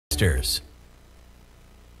investors.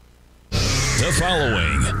 The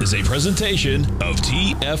following is a presentation of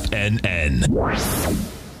TFNN.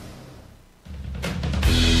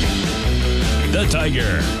 The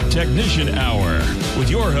Tiger Technician Hour with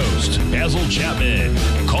your host, Basil Chapman.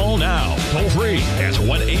 Call now, toll free at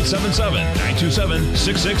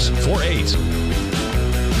 1-877-927-6648.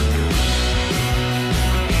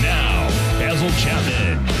 Now, Basil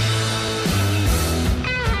Chapman.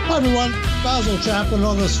 Hi everyone, Basil Chapman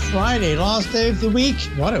on this Friday, last day of the week.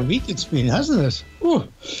 What a week it's been, hasn't it?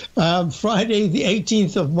 Friday, the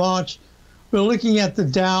 18th of March. We're looking at the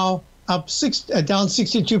Dow down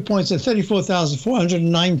 62 points at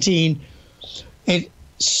 34,419. It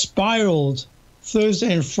spiraled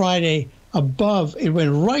Thursday and Friday above. It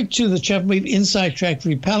went right to the Chapman Wave inside track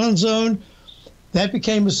repellent zone. That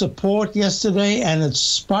became a support yesterday, and it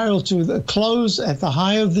spiraled to the close at the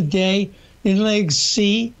high of the day in leg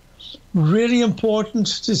C. Really important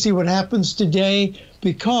to see what happens today,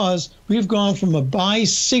 because we've gone from a buy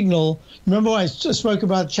signal. Remember I spoke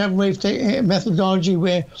about Chapman Wave methodology,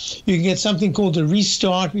 where you can get something called a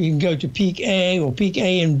restart. You can go to peak A or peak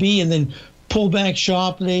A and B and then pull back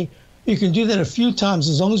sharply. You can do that a few times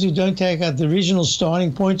as long as you don't take out the original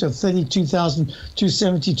starting point of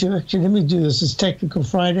 32,272. Actually, let me do this. It's Technical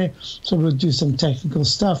Friday, so we'll do some technical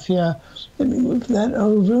stuff here. Let me move that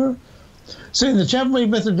over. So in the Chapman Wave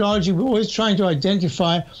methodology, we're always trying to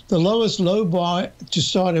identify the lowest low bar to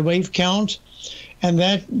start a wave count. And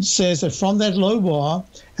that says that from that low bar,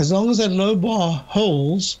 as long as that low bar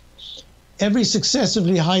holds, every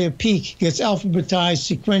successively higher peak gets alphabetized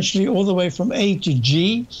sequentially all the way from A to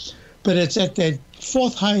G. But it's at that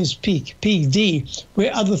fourth highest peak, peak D,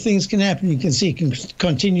 where other things can happen. You can see it can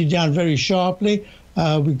continue down very sharply.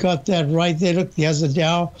 We got that right there. Look, there's the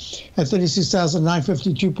Dow at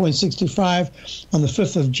 36,952.65 on the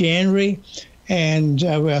 5th of January. And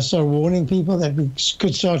we started warning people that we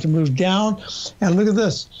could start to move down. And look at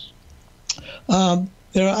this.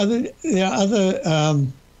 There are other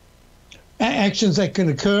actions that can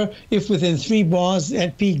occur. If within 3 bars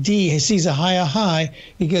at peak D sees a higher high,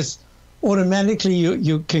 it gets automatically,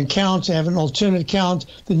 you can count, have an alternate count.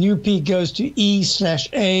 The new peak goes to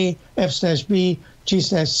E/A, F/B,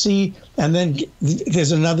 G/C, and then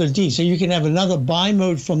there's another D. So you can have another buy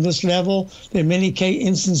mode from this level. There are many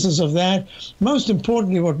instances of that. Most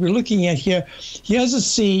importantly, what we're looking at here, here's a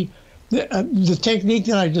C. The technique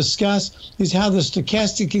that I discussed is how the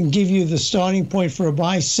stochastic can give you the starting point for a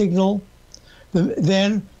buy signal.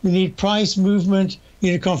 Then we need price movement. You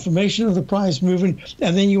need a confirmation of the price movement,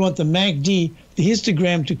 and then you want the MACD, the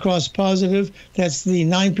histogram, to cross positive. That's the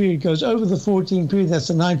 9 period goes over the 14 period. That's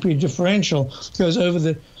the 9 period differential goes over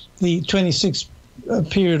the 26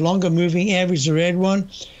 period longer moving average, the red one,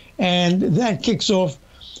 and that kicks off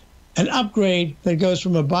an upgrade that goes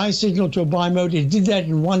from a buy signal to a buy mode. It did that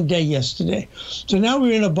in 1 day yesterday. So now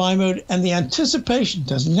we're in a buy mode, and the anticipation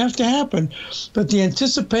doesn't have to happen, but the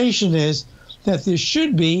anticipation is that there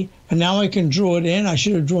should be, and now I can draw it in. I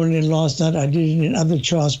should have drawn it in last night. I did it in other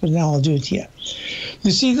charts, but now I'll do it here.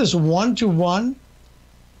 You see this 1-to-1?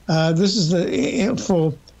 This is the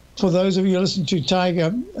for those of you who listen to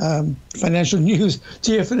Tiger Financial News,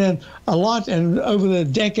 TFNN, a lot, and over the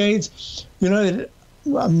decades, you know that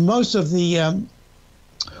most of the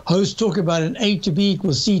hosts talk about an A to B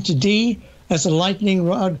equals C to D. That's a lightning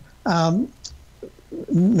rod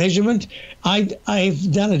measurement.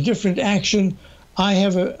 I've done a different action. I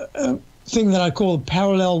have a thing that I call a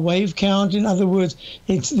parallel wave count. In other words,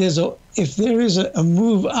 if there is a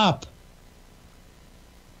move up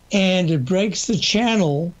and it breaks the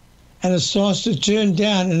channel and it starts to turn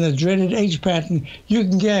down in a dreaded H pattern, you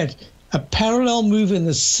can get a parallel move in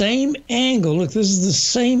the same angle. Look, this is the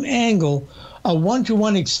same angle, a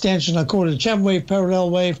 1-to-1 extension. I call it a Chapman wave, parallel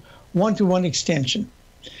wave, 1-to-1 extension.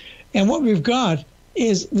 And what we've got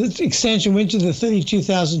is the extension went to the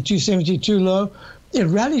 32,272 low. It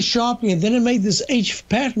rallied sharply, and then it made this H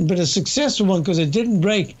pattern, but a successful one because it didn't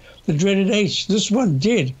break the dreaded H. This one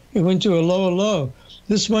did. It went to a lower low.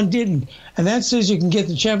 This one didn't. And that says you can get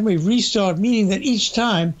the Chapman wave restart, meaning that each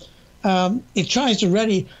time it tries to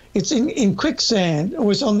rally, it's in quicksand or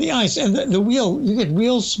it's on the ice, and the wheel, you get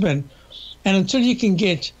wheel spin. And until you can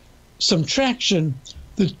get some traction,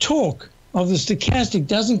 the torque of the stochastic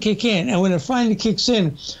doesn't kick in. And when it finally kicks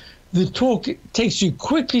in, the torque takes you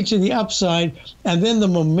quickly to the upside, and then the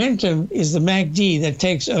momentum is the MACD that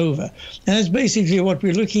takes over. And that's basically what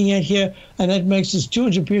we're looking at here, and that makes this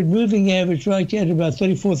 200-period moving average right here at about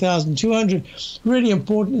 34,200. Really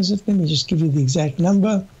important is it? Let me just give you the exact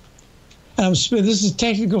number. And this is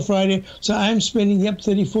Technical Friday, so I'm spending,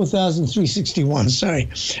 34,361, sorry.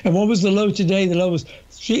 And what was the low today? The low was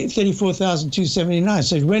 34,279.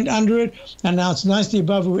 So it went under it, and now it's nicely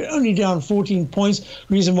above it. We're only down 14 points.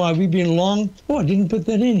 Reason why we've been long, I didn't put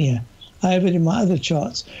that in here. I have it in my other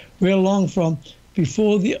charts. We're long from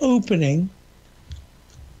before the opening,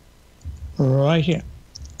 right here.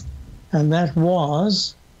 And that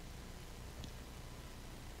was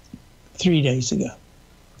 3 days ago.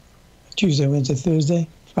 Tuesday, Wednesday, Thursday,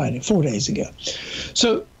 Friday, 4 days ago.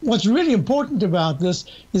 So what's really important about this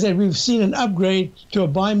is that we've seen an upgrade to a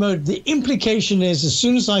buy mode. The implication is as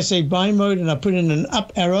soon as I say buy mode and I put in an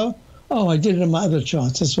up arrow, I did it in my other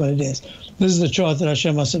charts. That's what it is. This is the chart that I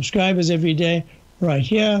show my subscribers every day right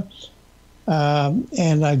here.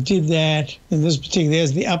 And I did that in this particular,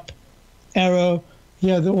 there's the up arrow.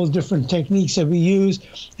 Here are all different techniques that we use.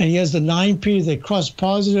 And here's the 9 period that crossed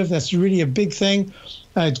positive. That's really a big thing.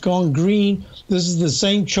 It's gone green. This is the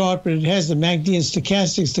same chart, but it has the MACD and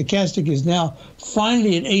stochastic. Stochastic is now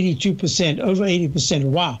finally at 82%, over 80%.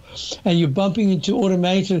 Wow. And you're bumping into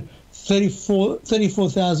automated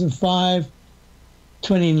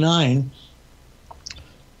 34,529.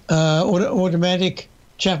 Automatic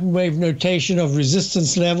Chapman wave notation of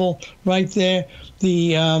resistance level right there.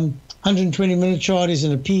 The 120-minute chart is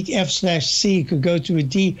in a peak F/C. It could go to a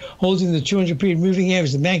D, holding the 200-period moving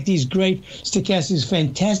average. The MACD is great. Stochastic is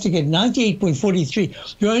fantastic at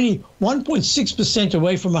 98.43. You're only 1.6%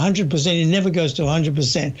 away from 100%. It never goes to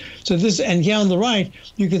 100%. So this, and here on the right,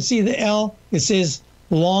 you can see the L. It says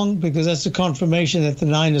long because that's the confirmation that the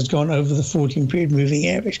 9 has gone over the 14-period moving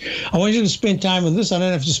average. I want you to spend time on this. I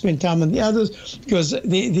don't have to spend time on the others because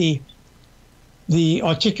the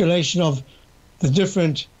articulation of the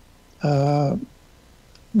different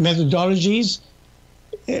methodologies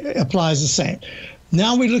applies the same.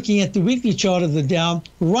 Now we're looking at the weekly chart of the Dow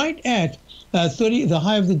right at 30. The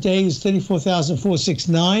high of the day is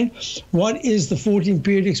 34,469. What is the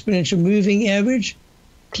 14-period exponential moving average?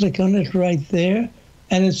 Click on it right there,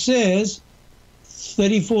 and it says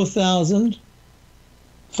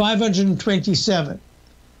 34,527.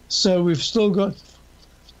 So we've still got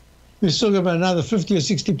about another 50 or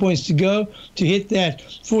 60 points to go to hit that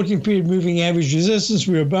 14-period moving average resistance.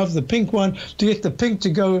 We're above the pink one. To get the pink to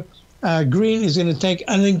go green is going to take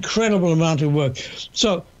an incredible amount of work.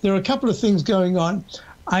 So there are a couple of things going on.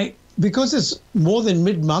 Because it's more than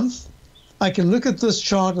mid-month, I can look at this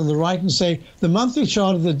chart on the right and say the monthly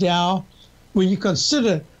chart of the Dow, when you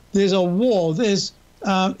consider there's a war, there's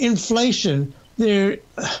inflation,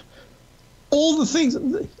 all the things,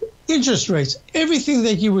 interest rates, everything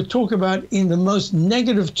that you would talk about in the most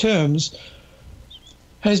negative terms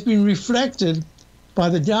has been reflected by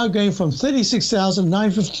the Dow going from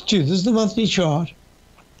 36,952, this is the monthly chart,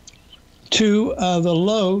 to the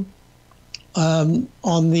low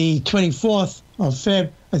on the 24th of Feb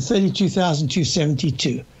at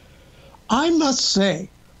 32,272. I must say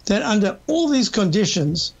that under all these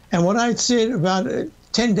conditions, and what I'd said about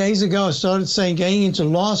 10 days ago, I started saying going into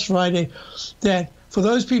last Friday that for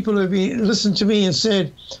those people who have listened to me and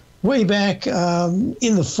said way back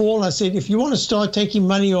in the fall, I said, if you want to start taking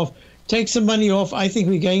money off, take some money off. I think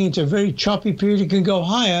we're going into a very choppy period. It can go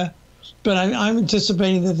higher, but I'm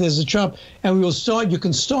anticipating that there's a chop, and we will start. You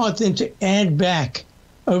can start then to add back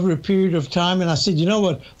over a period of time. And I said, you know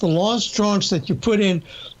what, the last tranche that you put in,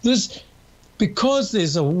 this, because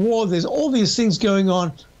there's a war, there's all these things going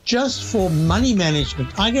on, just for money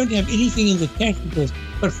management. I don't have anything in the technicals,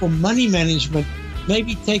 but for money management,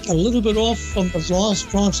 maybe take a little bit off from the last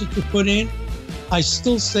tranche that you put in. I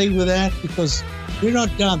still stay with that because we're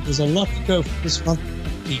not done. There's a lot to go for this month.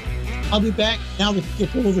 I'll be back now to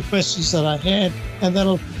get all the questions that I had, and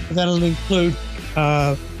that'll include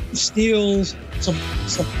steals, some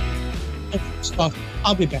stuff.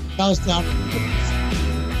 I'll be back. Guys, down.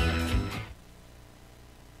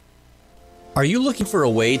 Are you looking for a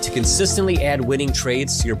way to consistently add winning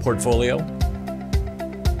trades to your portfolio?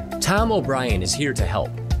 Tom O'Brien is here to help.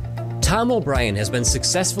 Tom O'Brien has been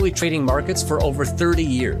successfully trading markets for over 30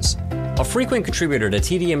 years. A frequent contributor to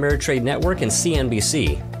TD Ameritrade Network and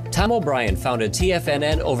CNBC, Tom O'Brien founded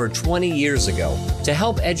TFNN over 20 years ago to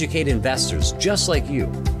help educate investors just like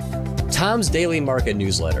you. Tom's daily market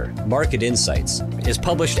newsletter, Market Insights, is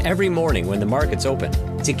published every morning when the markets open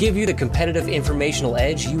to give you the competitive informational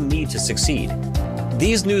edge you need to succeed.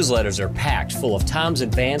 These newsletters are packed full of Tom's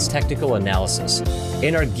advanced technical analysis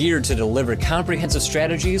and are geared to deliver comprehensive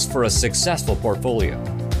strategies for a successful portfolio.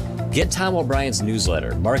 Get Tom O'Brien's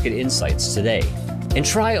newsletter, Market Insights, today, and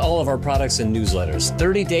try all of our products and newsletters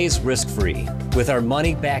 30 days risk-free with our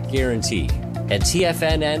money-back guarantee at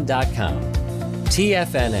TFNN.com.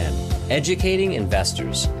 TFNN, educating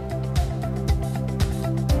investors.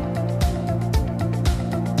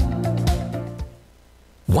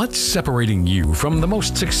 What's separating you from the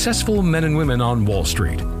most successful men and women on Wall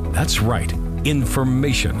Street? That's right,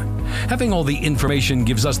 information. Having all the information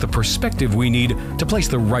gives us the perspective we need to place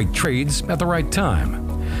the right trades at the right time.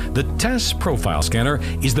 The TAS Profile Scanner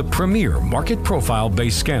is the premier market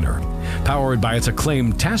profile-based scanner. Powered by its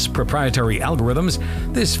acclaimed TAS proprietary algorithms,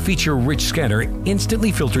 this feature-rich scanner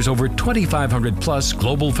instantly filters over 2,500 plus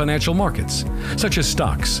global financial markets, such as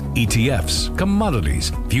stocks, ETFs,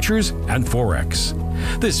 commodities, futures, and Forex.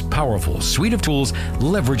 This powerful suite of tools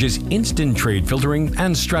leverages instant trade filtering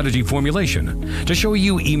and strategy formulation to show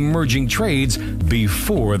you emerging trades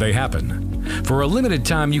before they happen. For a limited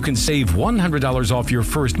time, you can save $100 off your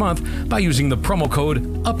first month by using the promo code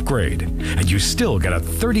UPGRADE, and you still get a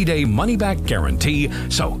 30-day money-back guarantee,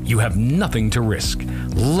 so you have nothing to risk.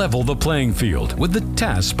 Level the playing field with the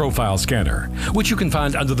TAS Profile Scanner, which you can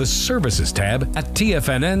find under the Services tab at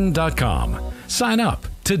TFNN.com. Sign up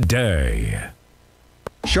today.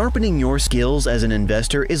 Sharpening your skills as an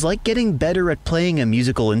investor is like getting better at playing a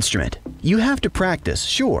musical instrument. You have to practice,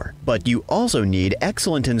 sure, but you also need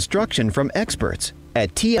excellent instruction from experts.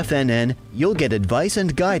 At TFNN, you'll get advice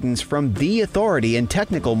and guidance from the authority in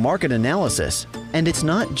technical market analysis. And it's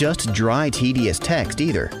not just dry, tedious text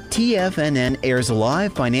either. TFNN airs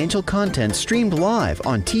live financial content streamed live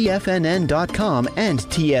on TFNN.com and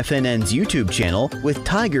TFNN's YouTube channel with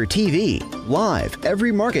Tiger TV, live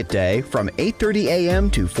every market day from 8:30 a.m.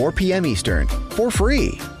 to 4 p.m. Eastern, for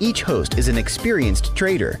free. Each host is an experienced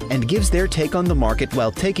trader and gives their take on the market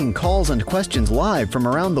while taking calls and questions live from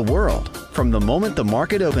around the world. From the moment the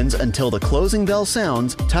market opens until the closing bell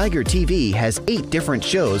sounds, Tiger TV has 8 different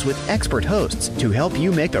shows with expert hosts to help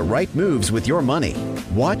you make the right moves with your money.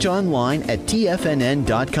 Watch online at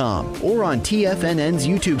TFNN.com or on TFNN's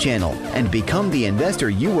YouTube channel and become the investor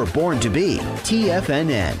you were born to be.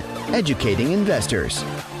 TFNN, educating investors.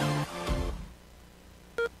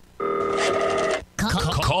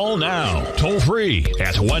 Call now, toll free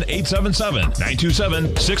at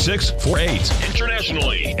 1-877-927-6648.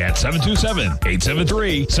 Internationally at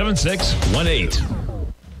 727-873-7618.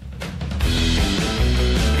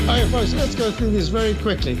 All right, folks, let's go through this very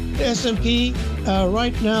quickly. The S&P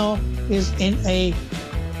right now is in a,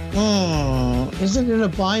 is it in a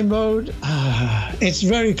buy mode? It's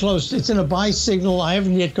very close. It's in a buy signal. I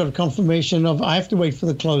haven't yet got a confirmation of, I have to wait for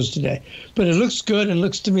the close today. But it looks good and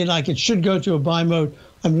looks to me like it should go to a buy mode.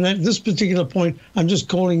 I mean, at this particular point, I'm just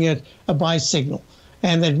calling it a buy signal.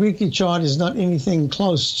 And that weekly chart is not anything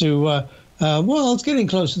close to, well, it's getting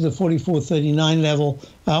close to the 44.39 level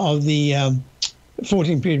of the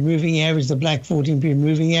 14-period moving average, the black 14-period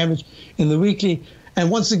moving average in the weekly.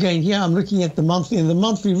 And once again, here I'm looking at the monthly, and the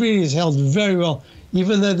monthly really has held very well,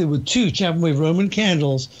 even though there were 2 Chapman Roman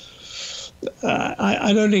candles.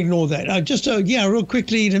 I don't ignore that. Real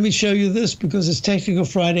quickly, let me show you this because it's Technical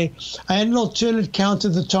Friday. I had an alternate count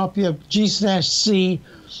at the top here, G/C.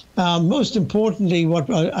 Most importantly, what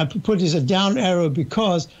I put is a down arrow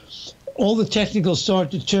because all the technicals started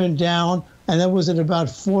to turn down, and that was at about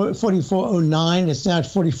 44.09. It's now at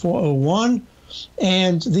 44.01.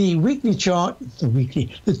 And the weekly chart, the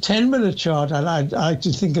 10-minute chart, I like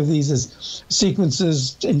to think of these as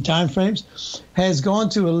sequences in time frames, has gone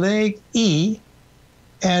to a leg E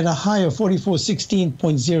at a high of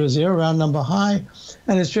 44.16.00, round number high,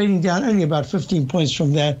 and it's trading down only about 15 points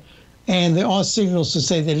from that. And there are signals to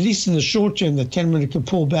say that at least in the short term, the 10-minute could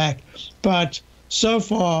pull back. But so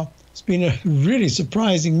far, it's been a really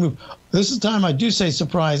surprising move. This is the time I do say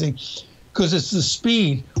surprising, because it's the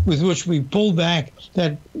speed with which we pull back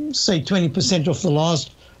that, say, 20% off the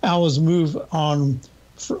last hour's move on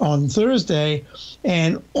Thursday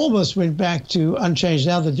and almost went back to unchanged.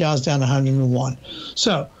 Now the Dow's down 101.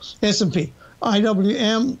 So S&P.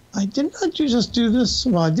 IWM, I did not just do this.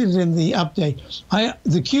 Well, I did it in the update.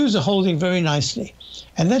 The Qs are holding very nicely.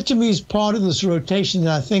 And that to me is part of this rotation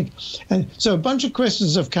that I think. And so a bunch of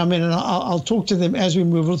questions have come in, and I'll talk to them as we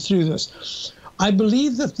move through this. I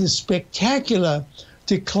believe that the spectacular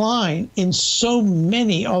decline in so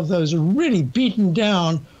many of those really beaten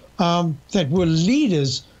down that were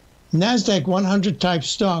leaders, NASDAQ 100 type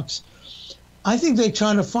stocks, I think they're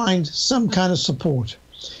trying to find some kind of support.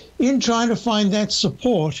 In trying to find that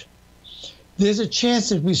support, there's a chance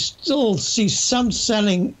that we still see some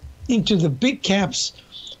selling into the big caps,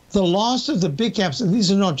 the last of the big caps, and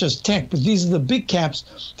these are not just tech, but these are the big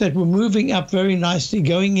caps that were moving up very nicely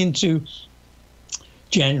going into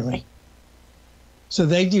January. So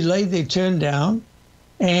they delayed their turn down,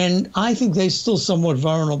 and I think they're still somewhat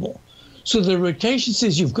vulnerable. So the rotation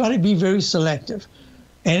says you've got to be very selective.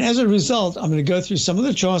 And as a result, I'm going to go through some of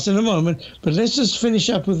the charts in a moment, but let's just finish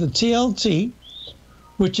up with the TLT,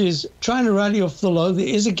 which is trying to rally off the low. There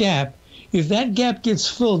is a gap. If that gap gets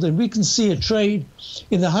filled, then we can see a trade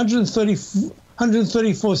in the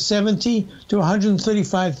 134.70 to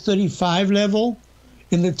 135.35 level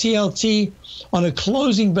in the TLT on a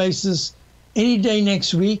closing basis any day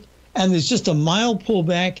next week. And there's just a mild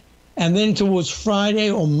pullback. And then towards Friday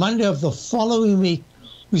or Monday of the following week,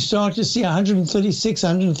 we start to see 136,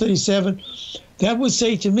 137. That would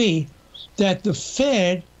say to me that the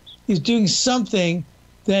Fed is doing something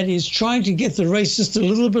that is trying to get the rates just a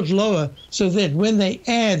little bit lower, so that when they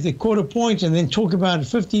add the quarter point and then talk about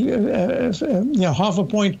 50, half a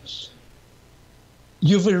point,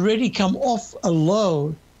 you've already come off a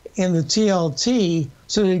low in the TLT,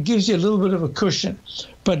 so it gives you a little bit of a cushion.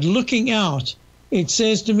 But looking out, it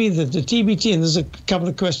says to me that the TBT, and there's a couple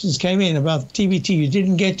of questions came in about the TBT, you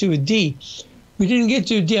didn't get to a D. We didn't get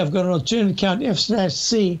to a D. I've got an alternate account,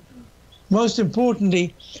 F/C. Most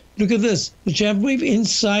importantly, look at this. The Chapman Wave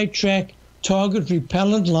inside track target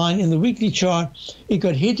repellent line in the weekly chart, it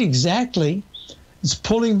got hit exactly. It's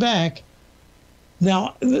pulling back.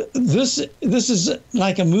 Now, this is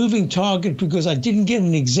like a moving target because I didn't get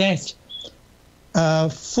an exact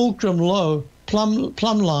fulcrum low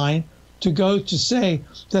plumb line to go to say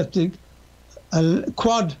that the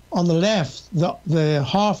quad on the left, the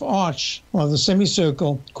half arch or the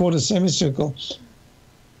semicircle, quarter semicircle,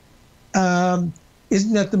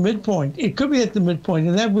 isn't at the midpoint. It could be at the midpoint,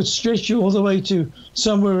 and that would stretch you all the way to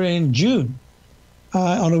somewhere in June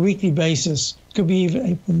on a weekly basis. Could be even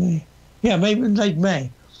April, May. Yeah, maybe late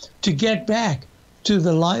May, to get back to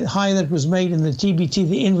the high that was made in the TBT,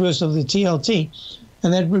 the inverse of the TLT,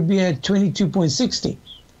 and that would be at 22.60.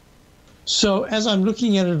 So as I'm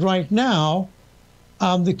looking at it right now,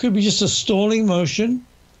 there could be just a stalling motion,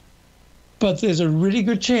 but there's a really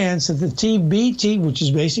good chance that the TBT, which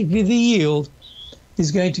is basically the yield,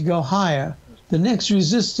 is going to go higher. The next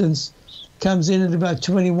resistance comes in at about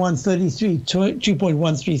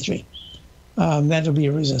 2.133. That'll be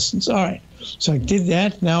a resistance. All right, so I did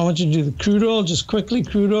that. Now I want you to do the crude oil, just quickly.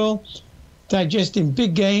 Crude oil, digesting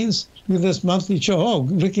big gains. Look at this monthly chart. Oh,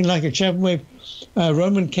 looking like a Chapman Wave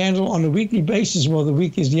Roman candle on a weekly basis. Well, the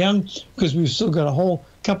week is young because we've still got a whole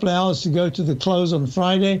couple of hours to go to the close on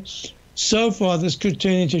Friday. So far, this could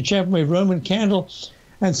turn into a Chapman Wave Roman candle,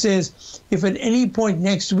 and says if at any point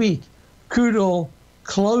next week crude oil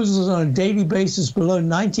closes on a daily basis below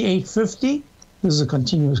 98.50, this is a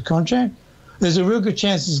continuous contract, there's a real good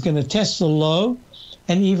chance it's going to test the low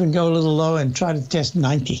and even go a little low and try to test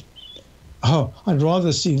 90. Oh, I'd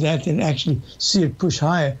rather see that than actually see it push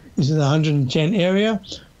higher into the 110 area.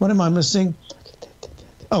 What am I missing?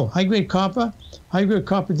 Oh, high-grade copper. High-grade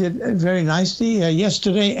copper did very nicely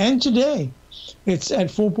yesterday and today. It's at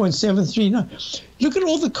 4.739. Look at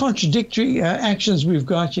all the contradictory actions we've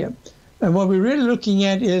got here. And what we're really looking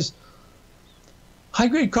at is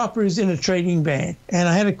high-grade copper is in a trading band. And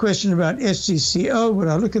I had a question about SCCO. When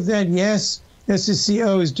I look at that, yes,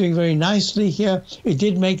 SCCO is doing very nicely here. It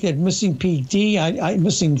did make that missing PD,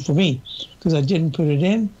 missing for me, because I didn't put it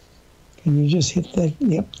in. Can you just hit that?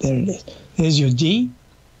 Yep, there it is. There's your D.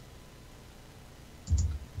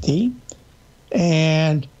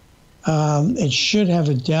 And it should have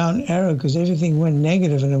a down arrow because everything went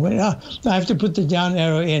negative, and it went, I have to put the down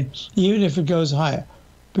arrow in, even if it goes higher,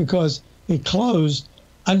 because it closed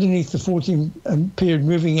underneath the 14-period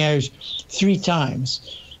moving average 3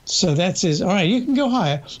 times. So that says, all right, you can go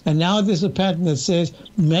higher. And now there's a pattern that says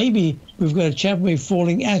maybe we've got a Chapman Wave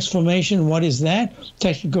falling axe formation. What is that?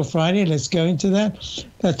 Technical Friday. Let's go into that.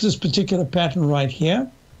 That's this particular pattern right here.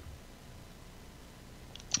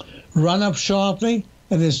 Run up sharply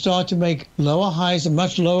and then start to make lower highs and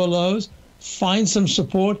much lower lows, find some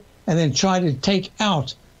support, and then try to take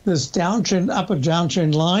out this downtrend, upper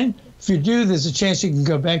downtrend line. If you do, there's a chance you can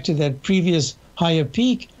go back to that previous higher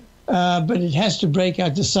peak, but it has to break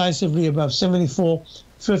out decisively above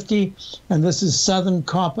 74.50, and this is Southern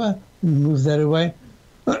Copper. Move that away.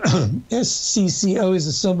 SCCO is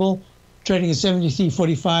a symbol, trading at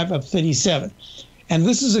 73.45, up 37. And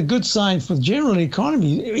this is a good sign for the general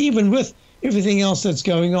economy, even with everything else that's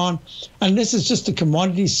going on, unless it's just a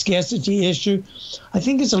commodity scarcity issue. I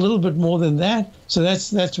think it's a little bit more than that. So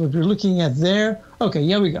that's what we're looking at there. Okay,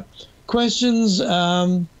 here we go. Questions.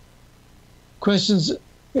 I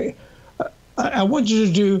want you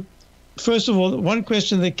to do, first of all, one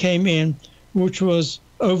question that came in, which was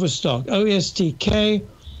overstock, OSTK.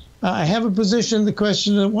 I have a position. The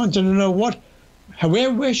question I wanted to know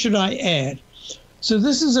where should I add? So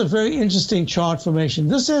this is a very interesting chart formation.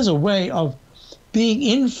 This has a way of being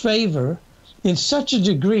in favor in such a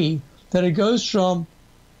degree that it goes from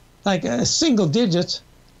like a single digit,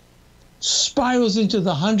 spirals into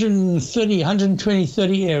the 130, 120,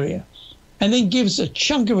 30 area, and then gives a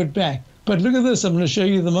chunk of it back. But look at this. I'm going to show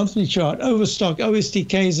you the monthly chart. Overstock,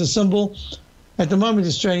 OSTK is a symbol. At the moment,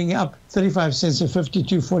 it's trading up 35 cents to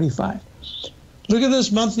 52.45. Look at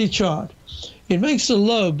this monthly chart. It makes a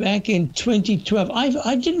low back in 2012.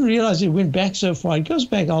 I didn't realize it went back so far. It goes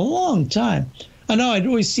back a long time. I know I'd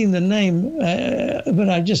always seen the name, but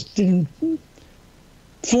I just didn't.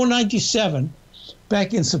 497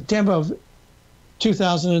 back in September of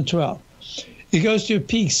 2012. It goes to a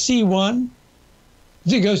peak C1.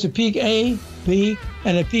 It goes to peak A, B,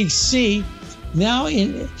 and a peak C. Now,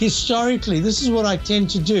 historically, this is what I tend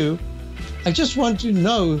to do. I just want to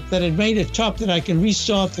know that it made a top that I can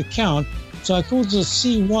restart the count. So I call it a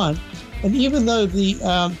C1. And even though the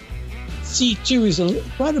C2 is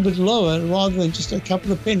quite a bit lower rather than just a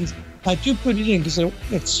couple of pennies, I do put it in because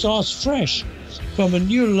it starts fresh from a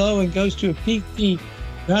new low and goes to a peak P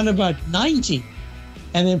around about 90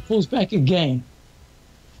 and then pulls back again.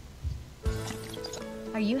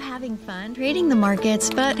 Are you having fun trading the markets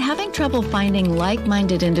but having trouble finding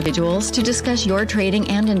like-minded individuals to discuss your trading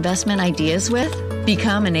and investment ideas with?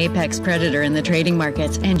 Become an apex predator in the trading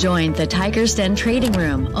markets and join the Tiger's Den Trading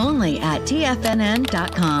Room only at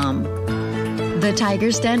TFNN.com. The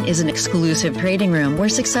Tiger's Den is an exclusive trading room where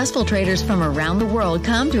successful traders from around the world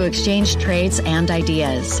come to exchange trades and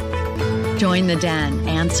ideas. Join the den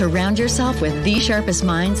and surround yourself with the sharpest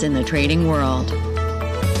minds in the trading world.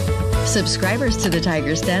 Subscribers to the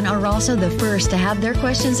Tiger's Den are also the first to have their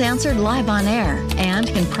questions answered live on air and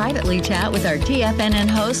can privately chat with our TFNN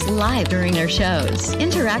hosts live during their shows.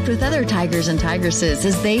 Interact with other Tigers and Tigresses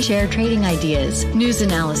as they share trading ideas, news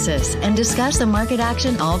analysis, and discuss the market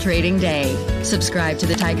action all trading day. Subscribe to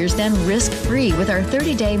the Tiger's Den risk-free with our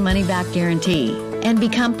 30-day money-back guarantee and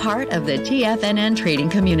become part of the TFNN trading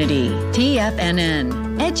community.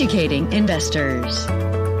 TFNN, educating investors.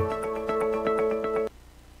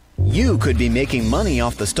 You could be making money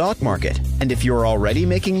off the stock market. And if you're already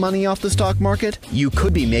making money off the stock market, you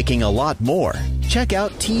could be making a lot more. Check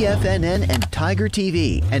out TFNN and Tiger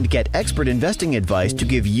TV and get expert investing advice to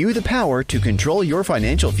give you the power to control your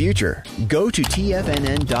financial future. Go to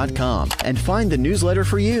TFNN.com and find the newsletter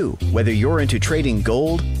for you. Whether you're into trading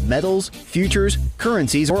gold, metals, futures,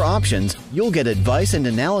 currencies, or options, you'll get advice and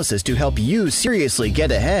analysis to help you seriously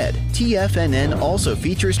get ahead. TFNN also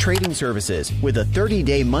features trading services with a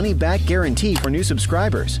 30-day money-back guarantee for new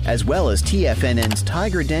subscribers, as well as TFNN's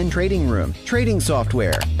Tiger Den Trading Room, trading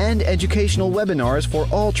software, and educational webinars for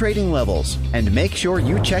all trading levels. And make sure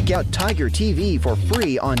you check out Tiger TV for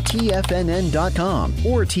free on TFNN.com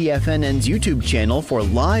or TFNN's YouTube channel for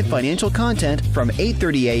live financial content from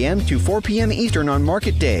 8:30 a.m. to 4 p.m. Eastern on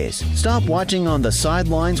market days. Stop watching on the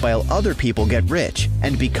sidelines while other people get rich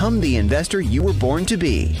and become the investor you were born to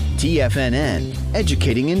be. TFNN,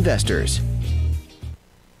 educating investors.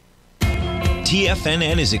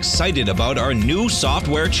 TFNN is excited about our new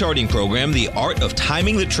software charting program, The Art of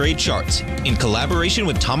Timing the Trade Charts. In collaboration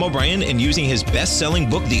with Tom O'Brien and using his best-selling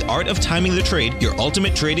book, The Art of Timing the Trade, Your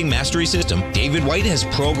Ultimate Trading Mastery System, David White has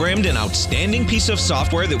programmed an outstanding piece of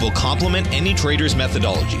software that will complement any trader's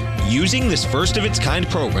methodology. Using this first-of-its-kind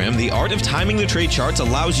program, The Art of Timing the Trade Charts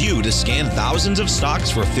allows you to scan thousands of stocks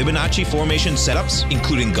for Fibonacci formation setups,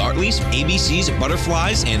 including Gartley's, ABC's,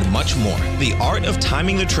 butterflies, and much more. The Art of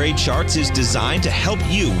Timing the Trade Charts is designed to help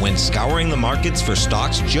you when scouring the markets for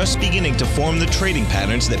stocks just beginning to form the trading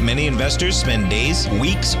patterns that many investors spend days,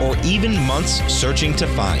 weeks, or even months searching to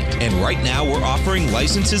find. And right now, we're offering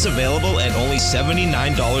licenses available at only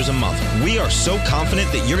 $79 a month. We are so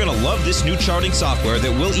confident that you're going to love this new charting software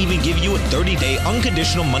that will even give you a 30-day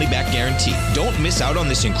unconditional money-back guarantee. Don't miss out on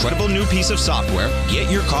this incredible new piece of software.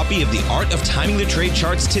 Get your copy of The Art of Timing the Trade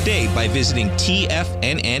Charts today by visiting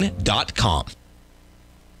TFNN.com.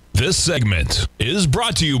 This segment is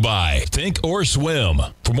brought to you by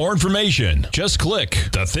Thinkorswim. For more information, just click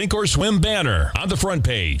the Thinkorswim banner on the front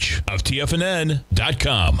page of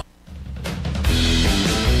TFNN.com.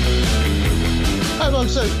 Hi,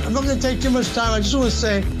 folks. So I'm not going to take too much time. I just want to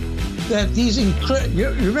say that these you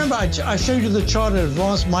remember I showed you the chart of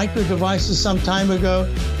advanced micro devices some time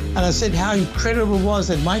ago, and I said how incredible it was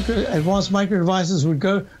that advanced micro devices would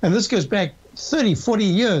go, and this goes back 30, 40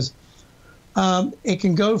 years. It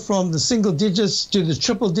can go from the single digits to the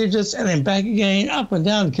triple digits and then back again, up and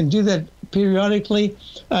down. It can do that periodically.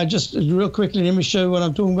 Just real quickly, let me show you what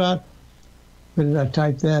I'm talking about. Where did I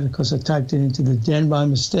type that? Of course, I typed it into the den by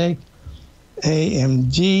mistake.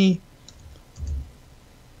 AMG.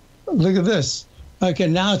 Look at this. Okay,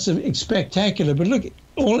 now it's spectacular. But look,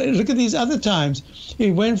 look at these other times.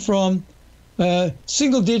 It went from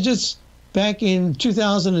single digits back in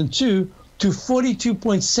 2002 to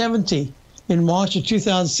 42.70 in March of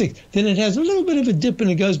 2006. Then it has a little bit of a dip and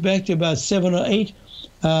it goes back to about 7 or 8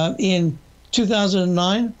 in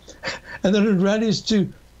 2009. And then it rallies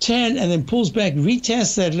to 10 and then pulls back,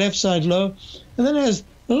 retests that left side low, and then has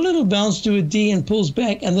a little bounce to a D and pulls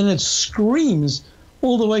back, and then it screams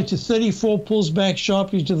all the way to 34, pulls back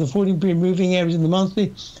sharply to the 14-period moving average in the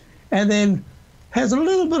monthly, and then has a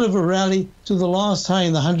little bit of a rally to the last high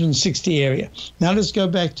in the 160 area. Now let's go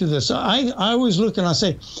back to this. So I always look and I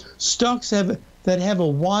say stocks that have a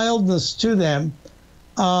wildness to them,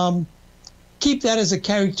 keep that as a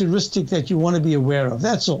characteristic that you want to be aware of.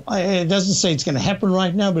 That's all. It doesn't say it's going to happen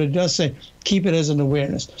right now, but it does say keep it as an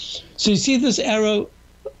awareness. So you see this arrow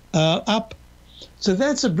up? So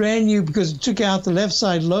that's a brand new, because it took out the left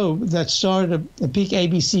side low that started a peak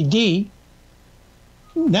ABCD.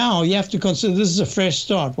 Now you have to consider this is a fresh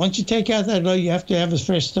start. Once you take out that low, you have to have a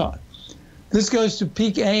fresh start. This goes to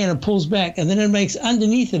peak A and it pulls back, and then it makes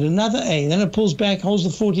underneath it another A. Then it pulls back, holds the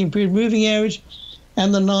 14-period moving average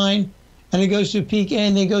and the 9, and it goes to peak A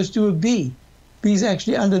and then goes to a B. B is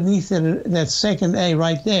actually underneath that second A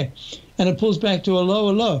right there. And it pulls back to a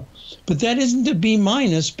lower low. But that isn't a B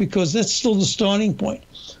minus because that's still the starting point.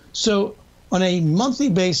 So on a monthly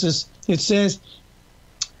basis, it says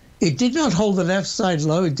it did not hold the left side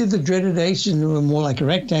low. It did the dreaded H in more like a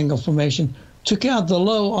rectangle formation, took out the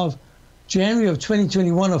low of January of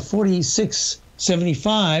 2021 of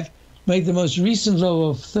 46.75, made the most recent low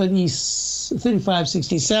of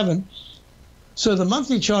 35.67. So the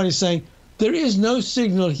monthly chart is saying there is no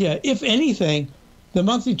signal here. If anything, the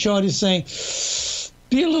monthly chart is saying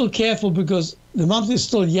be a little careful because the monthly is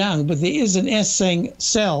still young, but there is an S saying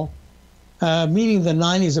sell, meaning the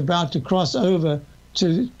 9 is about to cross under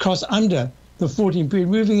the 14-period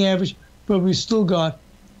moving average, but we've still got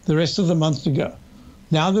the rest of the month to go.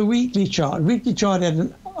 Now the weekly chart. Weekly chart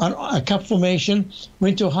had a cup formation,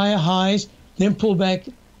 went to higher highs, then pulled back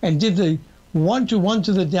and did the 1-to-1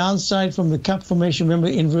 to the downside from the cup formation, remember,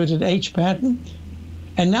 inverted H pattern.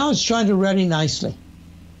 And now it's trying to rally nicely.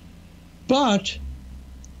 But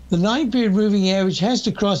the 9-period moving average has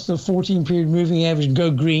to cross the 14-period moving average and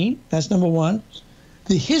go green. That's number one.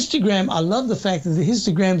 The histogram, I love the fact that the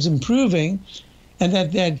histogram's improving and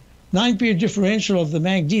that 9-period differential of the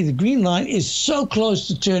MACD, the green line, is so close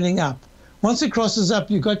to turning up. Once it crosses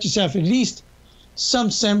up, you've got yourself at least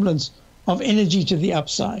some semblance of energy to the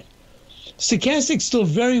upside. Stochastic's still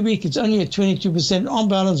very weak. It's only at 22%.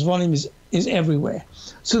 On-balance volume is everywhere.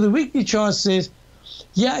 So the weekly chart says,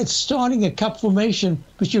 yeah, it's starting a cup formation,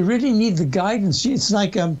 but you really need the guidance. It's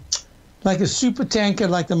like a super tanker,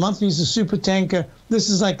 like the monthly is a super tanker. This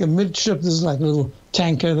is like a midship. This is like a little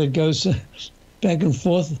tanker that goes back and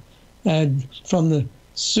forth from the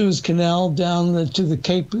Suez Canal down to the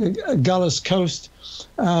Cape Gullis coast.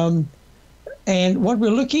 And what we're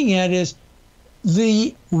looking at is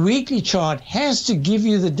the weekly chart has to give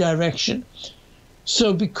you the direction.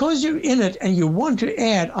 So because you're in it and you want to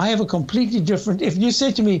add, I have a completely different, if you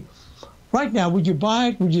said to me, right now, would you buy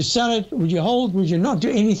it? Would you sell it? Would you hold? Would you not do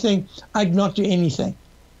anything? I'd not do anything.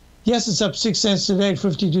 Yes, it's up 6 cents today at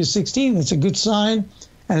 52.16. That's a good sign.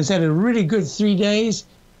 And it's had a really good 3 days.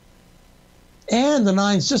 And the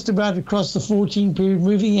 9's just about to cross the 14-period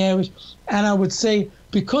moving average. And I would say,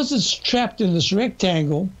 because it's trapped in this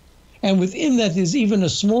rectangle, and within that there's even a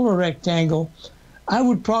smaller rectangle, I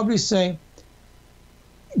would probably say,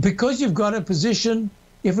 because you've got a position,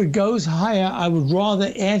 if it goes higher, I would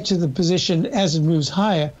rather add to the position as it moves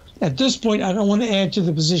higher. At this point, I don't want to add to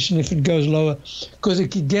the position if it goes lower because it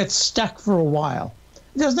could get stuck for a while.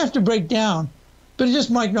 It doesn't have to break down, but it just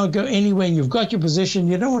might not go anywhere. You've got your position.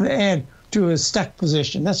 You don't want to add to a stuck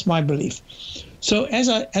position. That's my belief. So as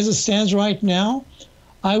it stands right now,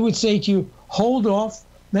 I would say to you, hold off,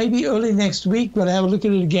 maybe early next week, but have a look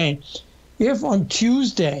at it again. If on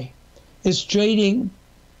Tuesday it's trading,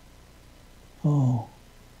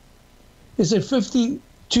 it's at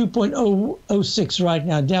 52.006 right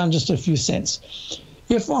now, down just a few cents.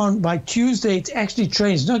 If by Tuesday it's actually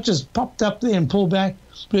trading, it's not just popped up there and pulled back,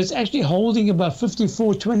 but it's actually holding about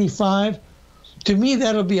 54.25, to me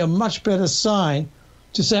that'll be a much better sign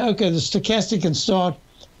to say, okay, the stochastic can start.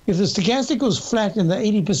 If the stochastic was flat in the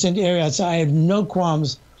 80% area, I'd say I have no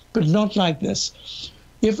qualms, but not like this.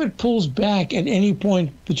 If it pulls back at any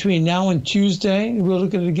point between now and Tuesday, we'll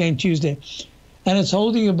look at it again Tuesday, and it's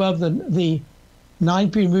holding above the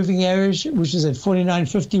 9-period moving average, which is at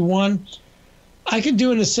 49.51, I could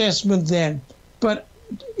do an assessment then. But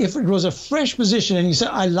if it was a fresh position and you say,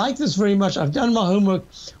 I like this very much, I've done my homework,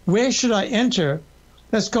 where should I enter?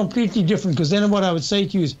 That's completely different, because then what I would say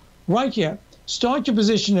to you is, right here, start your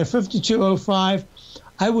position at 52.05.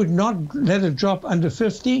 I would not let it drop under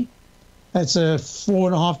 50. That's a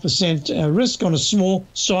 4.5% risk on a small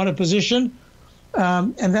starter position,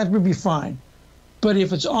 and that would be fine. But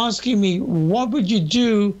if it's asking me, what would you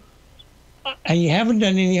do, and you haven't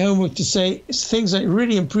done any homework to say things are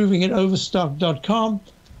really improving at overstock.com,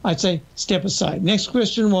 I'd say step aside. Next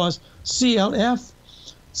question was CLF.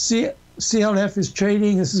 CLF is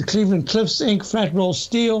trading. This is Cleveland Cliffs Inc. flat roll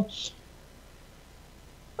steel.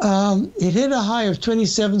 It hit a high of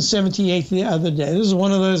 27.78 the other day. This is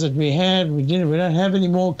one of those that we had. We don't have any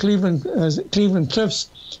more. Cleveland Cliffs.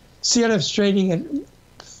 CLF's trading at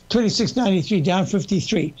 26.93, down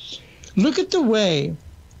 53. Look at the way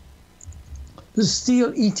the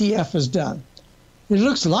steel ETF is done. It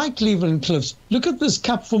looks like Cleveland Cliffs. Look at this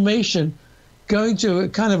cup formation going to a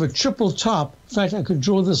kind of a triple top. In fact, I could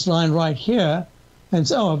draw this line right here and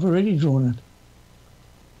say, oh, I've already drawn it.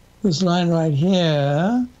 This line right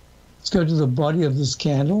here. Let's go to the body of this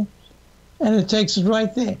candle, and it takes it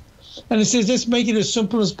right there. And it says, let's make it as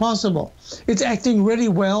simple as possible. It's acting really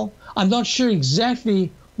well. I'm not sure exactly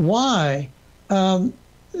why SLX,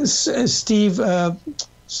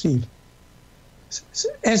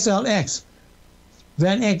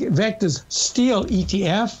 Vector's steel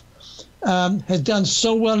ETF, has done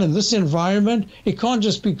so well in this environment. It can't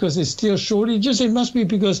just because there's steel shortages. It must be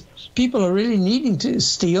because people are really needing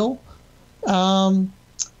steel. I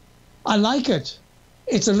like it.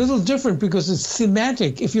 It's a little different because it's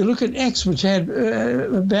thematic. If you look at X, which had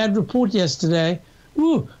a bad report yesterday,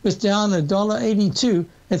 it's down $1.82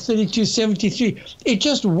 at 32.73. It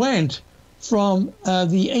just went from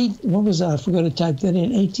what was that? I forgot to type that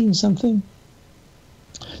in, 18 something?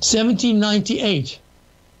 1798. I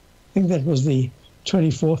think that was the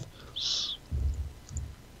 24th.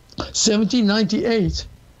 1798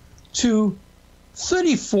 to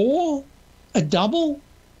 34, a double.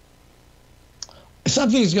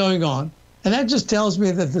 Something's going on. And that just tells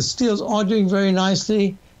me that the steels are doing very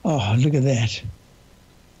nicely. Oh, look at that.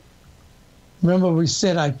 Remember we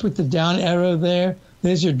said I put the down arrow there?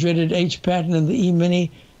 There's your dreaded H pattern in the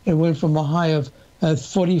E-mini. It went from a high of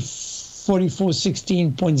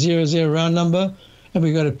 4416.00 round number. And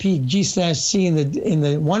we got a peak G/C in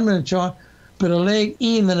the 1 minute chart, but a leg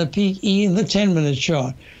E and then a peak E in the 10-minute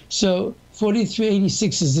chart. So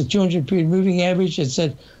 43.86 is the 200 period moving average. It's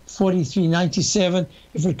at 43.97.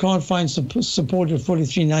 If it can't find support at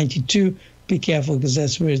 43.92, be careful because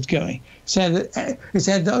that's where it's going. It's had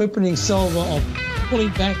the opening salvo of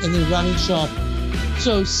pulling back and then running sharp.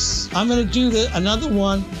 So I'm going to do another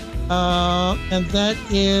one, and that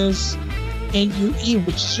is NUE,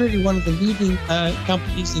 which is really one of the leading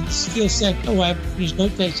companies in the steel sector. Oh, I haven't finished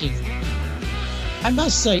notating. I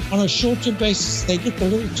must say, on a short-term basis, they look a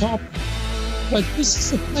little top, but this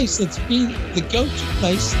is a place that's been the go-to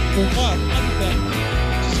place for a while.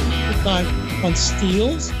 Time on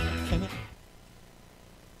steels.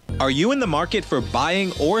 Are you in the market for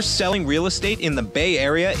buying or selling real estate in the Bay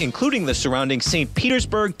Area, including the surrounding St.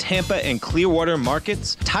 Petersburg, Tampa, and Clearwater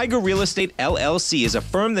markets? Tiger Real Estate LLC is a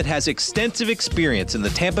firm that has extensive experience in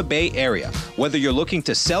the Tampa Bay area. Whether you're looking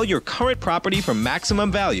to sell your current property for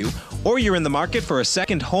maximum value, or you're in the market for a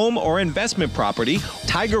second home or investment property,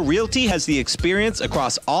 Tiger Realty has the experience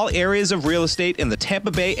across all areas of real estate in the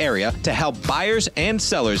Tampa Bay area to help buyers and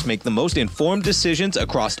sellers make the most informed decisions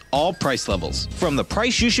across all price levels. From the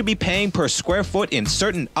price you should be paying per square foot in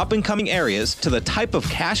certain up-and-coming areas to the type of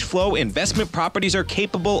cash flow investment properties are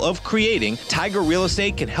capable of creating, Tiger Real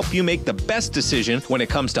Estate can help you make the best decision when it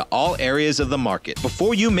comes to all areas of the market.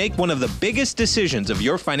 Before you make one of the biggest decisions of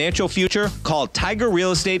your financial future, call Tiger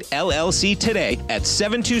Real Estate LLC today at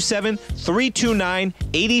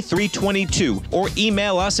 727-329-8322 or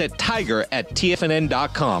email us at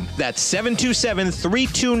tiger@tfnn.com. That's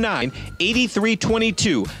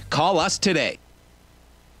 727-329-8322. Call us today.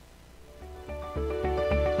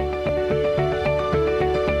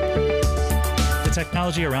 The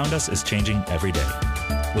technology around us is changing every day.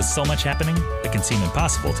 With so much happening, it can seem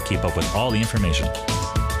impossible to keep up with all the information.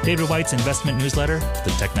 David White's investment newsletter,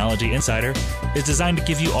 The Technology Insider, is designed to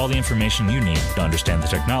give you all the information you need to understand the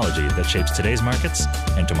technology that shapes today's markets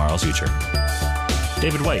and tomorrow's future.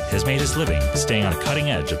 David White has made his living staying on the cutting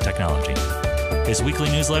edge of technology. His weekly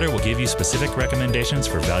newsletter will give you specific recommendations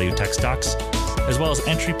for value tech stocks, as well as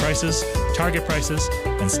entry prices, target prices,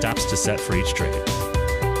 and stops to set for each trade.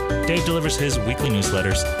 Dave delivers his weekly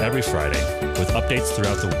newsletters every Friday with updates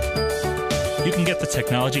throughout the week. You can get the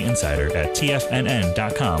Technology Insider at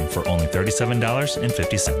TFNN.com for only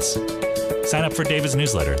 $37.50. Sign up for David's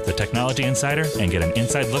newsletter, The Technology Insider, and get an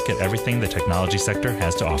inside look at everything the technology sector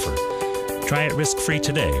has to offer. Try it risk-free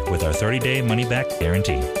today with our 30-day money-back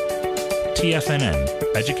guarantee.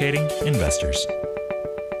 TFNN, educating investors.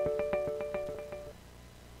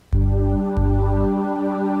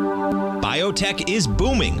 Biotech is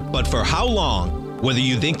booming, but for how long? Whether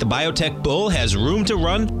you think the biotech bull has room to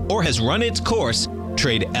run or has run its course,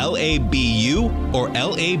 trade LABU or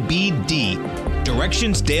LABD.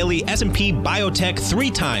 Direction's daily S&P Biotech 3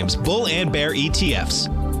 times bull and bear ETFs.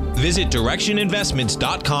 Visit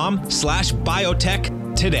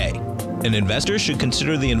directioninvestments.com/biotech today. An investor should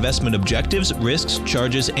consider the investment objectives, risks,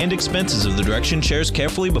 charges, and expenses of the Direction shares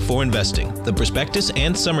carefully before investing. The prospectus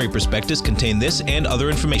and summary prospectus contain this and other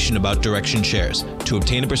information about Direction shares. To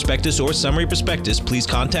obtain a prospectus or summary prospectus, please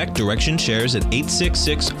contact Direction shares at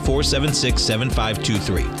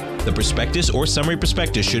 866-476-7523. The prospectus or summary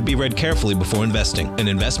prospectus should be read carefully before investing. An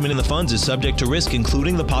investment in the funds is subject to risk,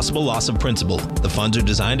 including the possible loss of principal. The funds are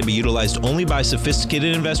designed to be utilized only by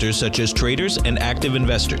sophisticated investors such as traders and active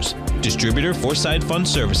investors. Distributor Foreside Fund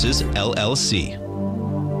Services, LLC.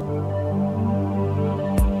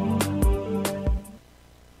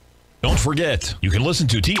 Don't forget, you can listen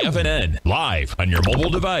to TFNN live on your mobile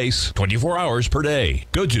device 24 hours per day.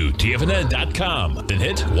 Go to TFNN.com, then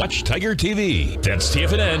hit Watch Tiger TV. That's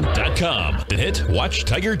TFNN.com, then hit Watch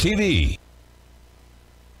Tiger TV.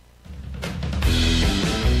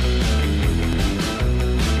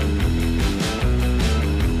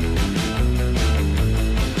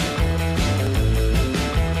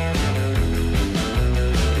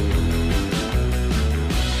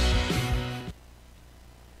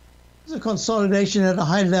 Consolidation at a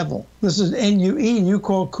high level. This is NUE, New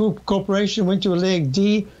Corporation, went to a leg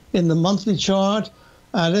D in the monthly chart.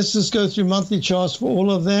 Let's just go through monthly charts for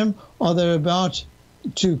all of them. Are they about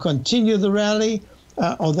to continue the rally?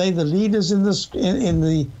 Are they the leaders in this in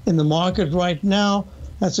the market right now?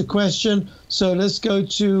 That's a question. So let's go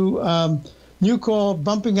to New Corp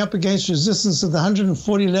bumping up against resistance at the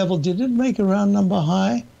 140 level. Did it make a round number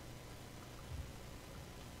high?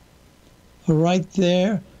 Right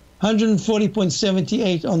there.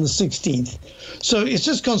 140.78 on the 16th. So it's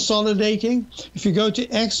just consolidating. If you go to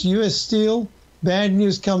X, US Steel, bad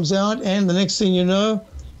news comes out, and the next thing you know,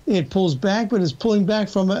 it pulls back, but it's pulling back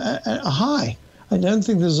from a high. I don't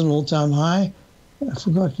think there's an all-time high. I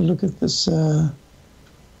forgot to look at this. No.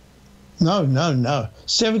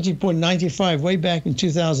 70.95 way back in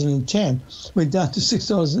 2010. Went down to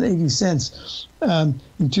 $6.80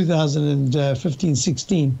 in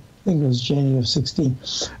 2015-16. I think it was January of 16.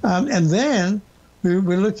 And then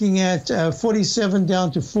we're looking at 47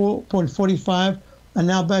 down to 4.45 and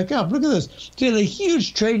now back up. Look at this. It's got a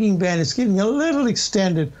huge trading band. It's getting a little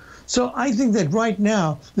extended. So I think that right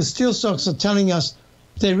now the steel stocks are telling us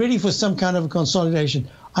they're ready for some kind of a consolidation.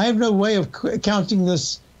 I have no way of counting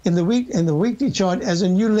this in the weekly chart as a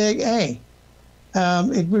new leg A.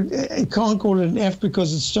 It can't call it an F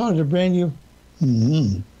because it started a brand new.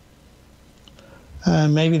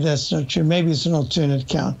 Maybe that's not true. Maybe it's an alternate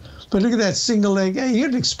count. But look at that single leg.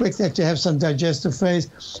 You'd expect that to have some digestive phase.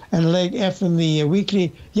 And leg F in the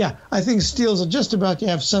weekly. Yeah, I think steels are just about to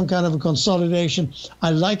have some kind of a consolidation.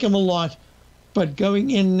 I like them a lot. But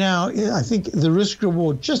going in now, I think the risk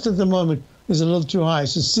reward just at the moment is a little too high.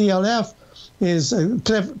 So CLF is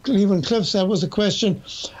Cleveland Cliffs. That was a question.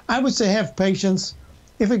 I would say have patience.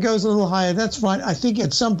 If it goes a little higher, that's fine. I think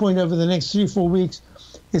at some point over the next 3-4 weeks,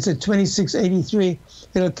 it's at 26.83.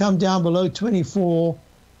 It'll come down below 24,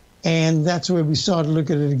 and that's where we start to look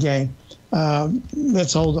at it again.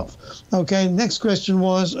 Let's hold off. Okay, next question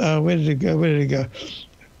was, where did it go? Okay,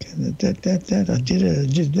 I did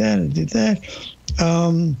that.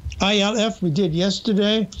 ILF we did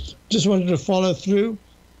yesterday. Just wanted to follow through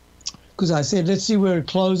because I said, let's see where it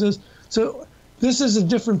closes. So this is a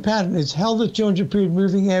different pattern. It's held the 200-period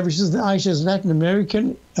moving averages, the iShares Latin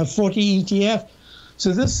American 40 ETF.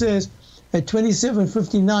 So this says at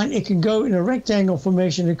 27.59, it can go in a rectangle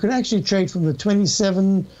formation. It could actually trade from the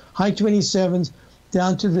high 27s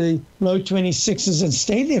down to the low 26s and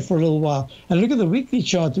stay there for a little while. And look at the weekly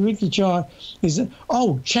chart. The weekly chart is,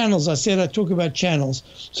 channels. I said I'd talk about channels.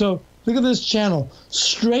 So look at this channel.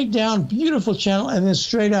 Straight down, beautiful channel, and then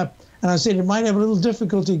straight up. And I said it might have a little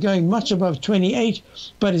difficulty going much above 28,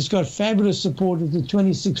 but it's got fabulous support of the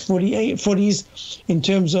 26.40s in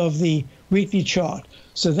terms of the weekly chart.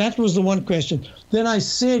 So that was the one question. Then I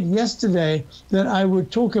said yesterday that I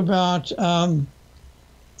would talk about the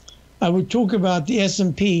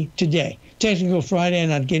S&P today, Technical Friday,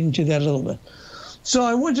 and I'd get into that a little bit. So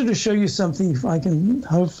I wanted to show you something if I can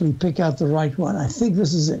hopefully pick out the right one. I think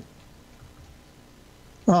this is it.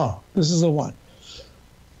 Oh, this is the one.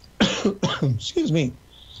 Excuse me.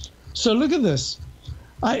 So look at this.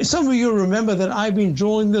 Some of you remember that I've been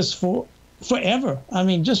drawing this for forever. I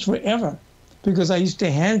mean, just forever, because I used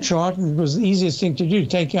to hand chart, and it was the easiest thing to do.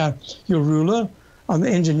 Take out your ruler on the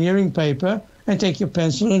engineering paper and take your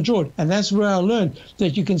pencil and draw it. And that's where I learned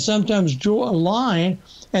that you can sometimes draw a line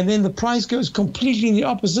and then the price goes completely in the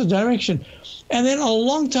opposite direction. And then a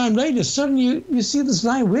long time later, suddenly you see this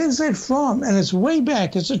line. Where's that from? And it's way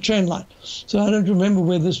back. It's a trend line. So I don't remember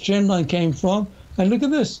where this trend line came from. And look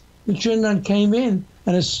at this. The trend line came in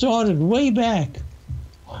and it started way back.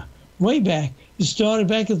 Way back. It started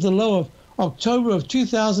back at the low of October of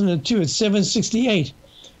 2002 at 768.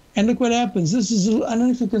 And look what happens. This is, I don't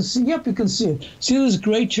know if you can see. Yep, you can see it. See this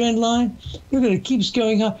great trend line? Look at it. It keeps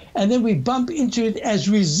going up. And then we bump into it as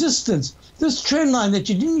resistance. This trend line that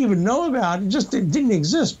you didn't even know about, it didn't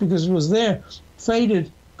exist because it was there,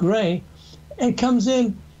 faded gray, and comes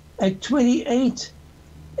in at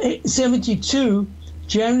 28.72,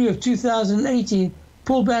 January of 2018,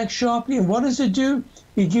 pull back sharply. And what does it do?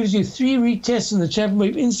 It gives you 3 retests in the Chapman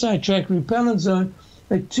Wave inside track repellent zone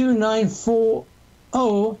at 2940.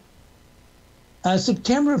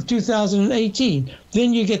 September of 2018.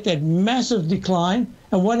 Then you get that massive decline.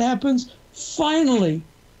 And what happens? Finally,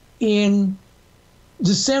 in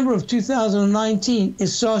December of 2019, it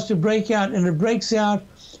starts to break out, and it breaks out,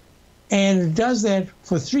 and it does that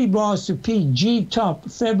for 3 bars to peak G top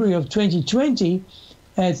February of 2020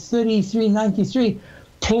 at 33.93,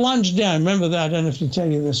 plunged down. Remember that, I don't have to tell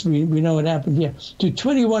you this, we know what happened here, to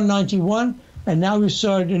 21.91. And now we've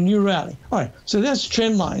started a new rally. All right, so that's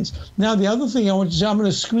trend lines. Now, the other thing I want to do, I'm going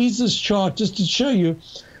to squeeze this chart just to show you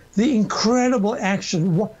the incredible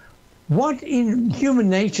action. What in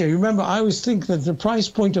human nature, remember, I always think that the price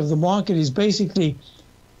point of the market is basically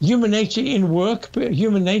human nature in work,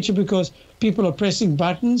 human nature because people are pressing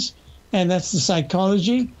buttons, and that's the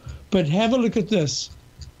psychology. But have a look at this.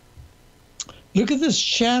 Look at this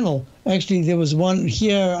channel. Actually, there was one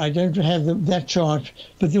here. I don't have that chart,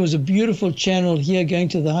 but there was a beautiful channel here going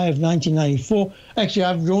to the high of 1994. Actually,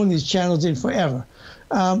 I've drawn these channels in forever.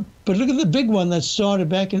 But look at the big one that started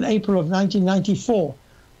back in April of 1994.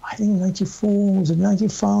 I think 94, was it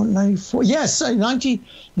 95, 94? Yes,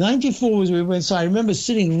 94 was where we went. So I remember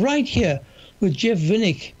sitting right here with Jeff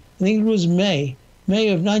Vinnick. I think it was May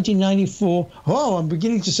of 1994. Oh, I'm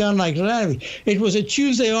beginning to sound like Larry. It was a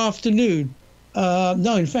Tuesday afternoon.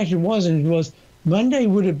 No, in fact, it wasn't. It was Monday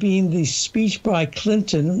would have been the speech by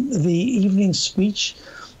Clinton, the evening speech,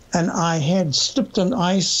 and I had slipped on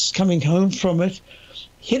ice coming home from it,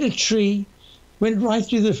 hit a tree, went right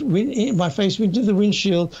through my face went to the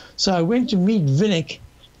windshield. So I went to meet Vinnick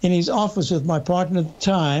in his office with my partner at the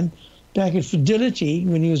time, back at Fidelity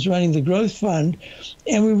when he was running the growth fund,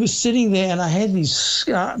 and we were sitting there, and I had these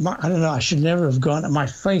I don't know, I should never have gone on my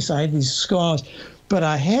face. I had these scars. But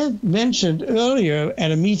I had mentioned earlier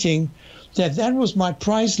at a meeting that was my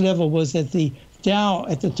price level, was that the Dow,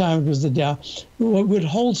 at the time it was the Dow, would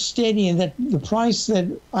hold steady, and that the price that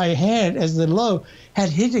I had as the low had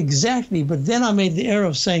hit exactly. But then I made the error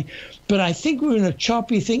of saying, but I think we're in a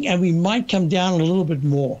choppy thing and we might come down a little bit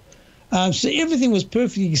more. So everything was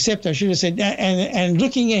perfect except I should have said, and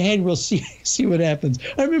looking ahead, we'll see what happens.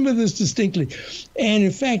 I remember this distinctly. And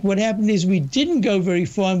in fact, what happened is we didn't go very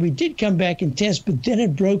far, and we did come back and test, but then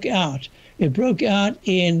it broke out. It broke out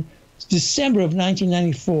in December of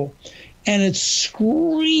 1994, and it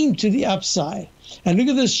screamed to the upside. And look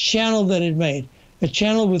at this channel that it made, a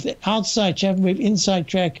channel with the outside Chapman Wave inside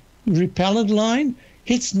track repellent line,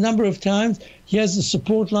 hits a number of times. Here's the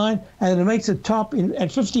support line, and it makes a top at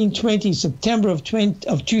 1520, September of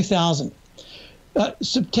 2000.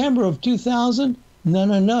 September of 2000?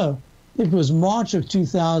 No. It was March of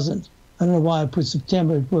 2000. I don't know why I put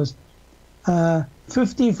September. It was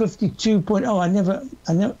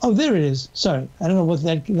 1552.0. Oh, there it is. Sorry, I don't know what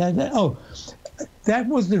that that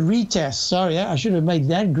was the retest. Sorry, I should have made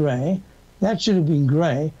that gray. That should have been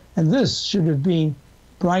gray, and this should have been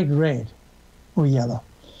bright red or yellow.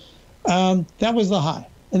 That was the high.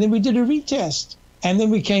 And then we did a retest. And then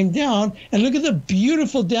we came down. And look at the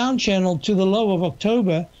beautiful down channel to the low of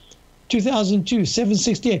October 2002,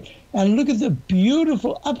 768. And look at the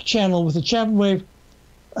beautiful up channel with the Chapman Wave.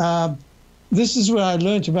 This is where I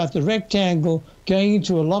learned about the rectangle going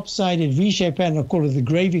into a lopsided V-shaped pattern. I call it the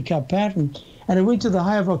gravy cup pattern. And it went to the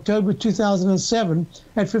high of October 2007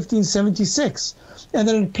 at 1576. And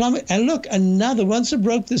then it plummeted. And look, another, once it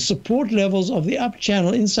broke the support levels of the up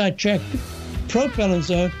channel inside track propellant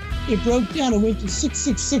zone, it broke down and went to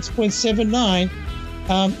 666.79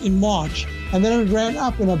 in March. And then it ran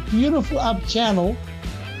up in a beautiful up channel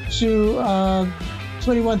to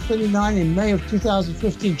 21.39 in May of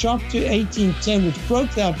 2015, dropped to 18.10, which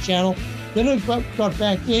broke that channel. Then it got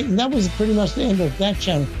back in, and that was pretty much the end of that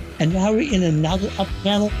channel. And now we're in another up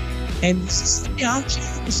channel, and this is the down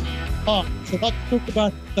channel. There's a lot to talk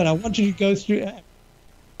about, but I want you to go through.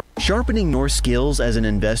 Sharpening your skills as an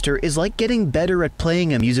investor is like getting better at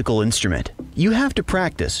playing a musical instrument. You have to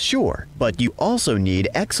practice, sure, but you also need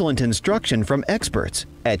excellent instruction from experts.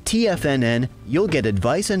 At TFNN, you'll get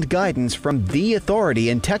advice and guidance from the authority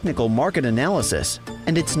in technical market analysis.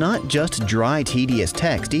 And it's not just dry, tedious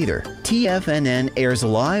text either. TFNN airs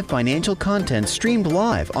live financial content streamed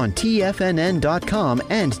live on TFNN.com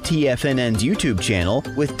and TFNN's YouTube channel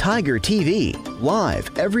with Tiger TV,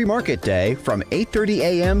 live every market day from 8:30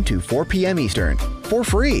 a.m. to 4 p.m. Eastern, for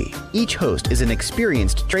free. Each host is an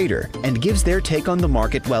experienced trader and gives their take on the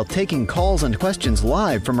market while taking calls and questions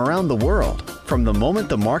live from around the world. From the moment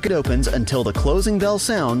the market opens until the closing bell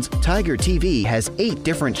sounds, Tiger TV has 8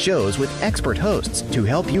 different shows with expert hosts to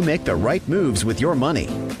help you make the right moves with your money.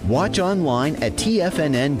 Watch online at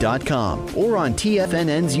TFNN.com or on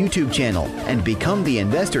TFNN's YouTube channel and become the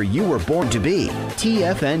investor you were born to be.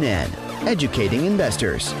 TFNN, educating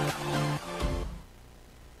investors.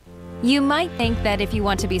 You might think that if you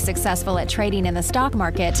want to be successful at trading in the stock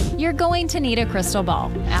market, you're going to need a crystal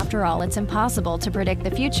ball. After all, it's impossible to predict the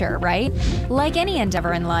future, right? Like any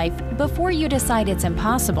endeavor in life, before you decide it's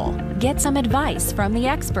impossible, get some advice from the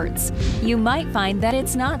experts. You might find that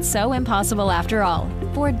it's not so impossible after all.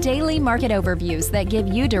 For daily market overviews that give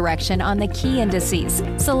you direction on the key indices,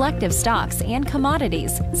 selective stocks, and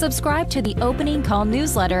commodities, subscribe to the Opening Call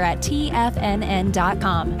newsletter at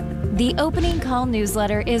TFNN.com. The Opening Call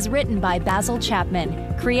newsletter is written by Basil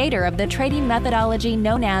Chapman, creator of the trading methodology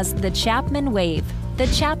known as the Chapman Wave. The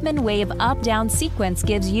Chapman Wave up-down sequence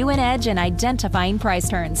gives you an edge in identifying price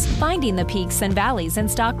turns, finding the peaks and valleys in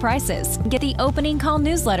stock prices. Get the Opening Call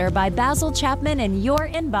newsletter by Basil Chapman in your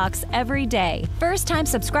inbox every day. First-time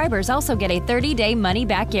subscribers also get a 30-day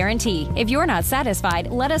money-back guarantee. If you're not satisfied,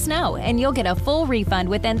 let us know, and you'll get a full refund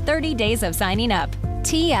within 30 days of signing up.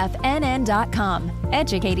 TFNN.com,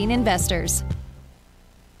 educating investors.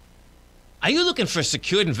 Are you looking for a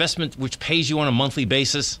secured investment which pays you on a monthly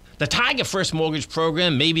basis? The Tiger First Mortgage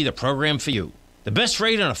Program may be the program for you. The best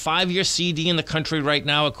rate on a 5-year CD in the country right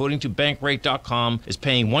now, according to Bankrate.com, is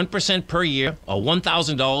paying 1% per year or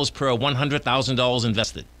 $1,000 per $100,000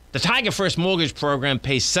 invested. The Tiger First Mortgage Program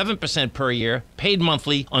pays 7% per year, paid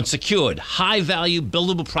monthly, on secured, high-value,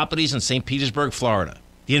 buildable properties in St. Petersburg, Florida.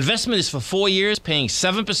 The investment is for 4 years, paying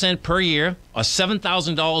 7% per year or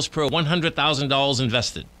 $7,000 per $100,000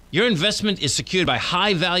 invested. Your investment is secured by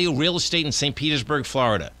high-value real estate in St. Petersburg,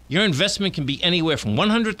 Florida. Your investment can be anywhere from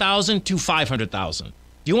 $100,000 to $500,000. Do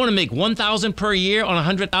you want to make $1,000 per year on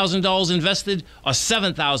 $100,000 invested or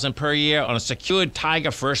 $7,000 per year on a secured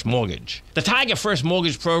Tiger First mortgage? The Tiger First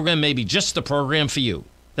Mortgage Program may be just the program for you.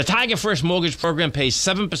 The Tiger First Mortgage Program pays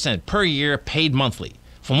 7% per year, paid monthly.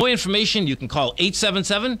 For more information, you can call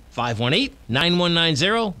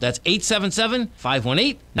 877-518-9190. That's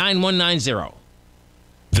 877-518-9190.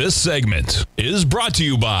 This segment is brought to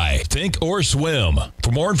you by Thinkorswim.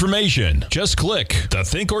 For more information, just click the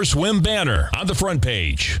Thinkorswim banner on the front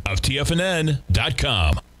page of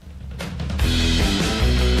TFNN.com.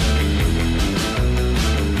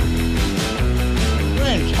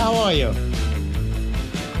 Brent, how are you?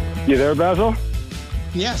 You there, Basil?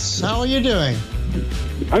 Yes, how are you doing?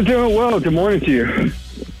 I'm doing well. Good morning to you.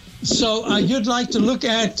 So you'd like to look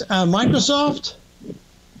at Microsoft?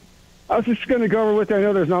 I was just going to go over with you. I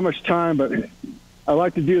know there's not much time, but I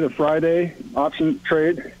like to do the Friday option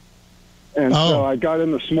trade. And so I got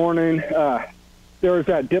in this morning. There was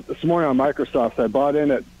that dip this morning on Microsoft. So I bought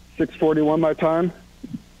in at 6:41 my time.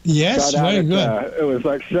 Yes, very good. It was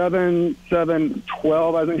like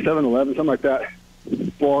 7:12, I think 7:11, something like that.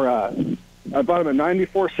 For I bought them at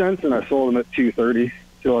 94 cents and I sold them at $2.30.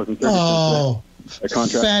 Oh,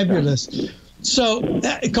 fabulous. So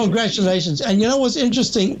congratulations. And you know what's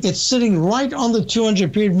interesting? It's sitting right on the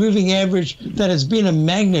 200-period moving average that has been a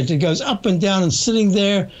magnet. It goes up and down and sitting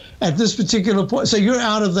there at this particular point. So you're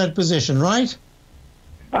out of that position, right?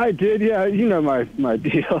 I did, yeah. You know my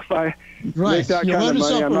deal. If I make that kind of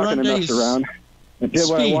money, I'm not going to mess around. I did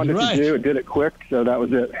what I wanted to do. I did it quick, so that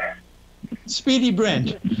was it. Speedy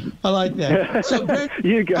Brent. I like that. So Brent,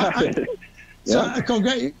 you got it. So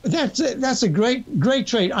that's a great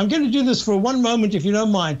trade. I'm going to do this for one moment, if you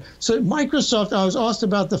don't mind. So Microsoft, I was asked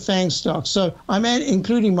about the FANG stocks. So I'm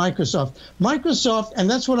including Microsoft. Microsoft, and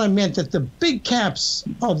that's what I meant, that the big caps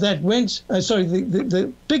of that went,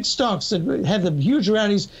 the big stocks that had the huge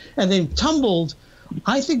rallies and then tumbled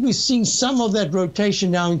I think we're seeing some of that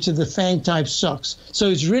rotation now into the FANG type stocks. So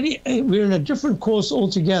it's really, we're in a different course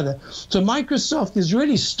altogether. So Microsoft is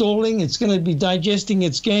really stalling. It's going to be digesting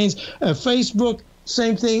its gains. Facebook,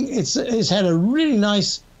 same thing. It's had a really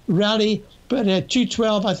nice rally, but at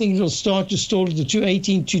 212, I think it'll start to stall at the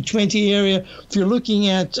 218, 220 area. If you're looking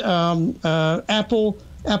at Apple,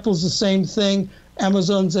 Apple's the same thing.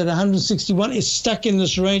 Amazon's at 161. It's stuck in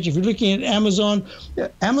this range. If you're looking at Amazon,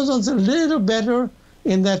 Amazon's a little better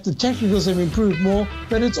in that the technicals have improved more,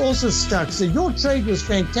 but it's also stuck. So your trade was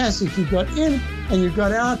fantastic. You got in and you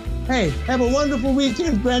got out. Hey, have a wonderful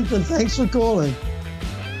weekend, Brentford. Thanks for calling.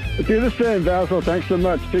 Do the same, Basil. Thanks so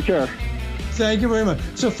much. Take care. Thank you very much.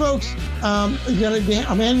 So, folks, I'm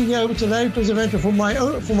handing you over to Larry Pesavento for my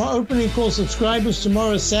opening call subscribers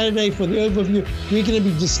tomorrow, Saturday, for the overview. We're going to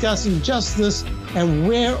be discussing just this and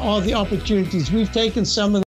where are the opportunities. We've taken some of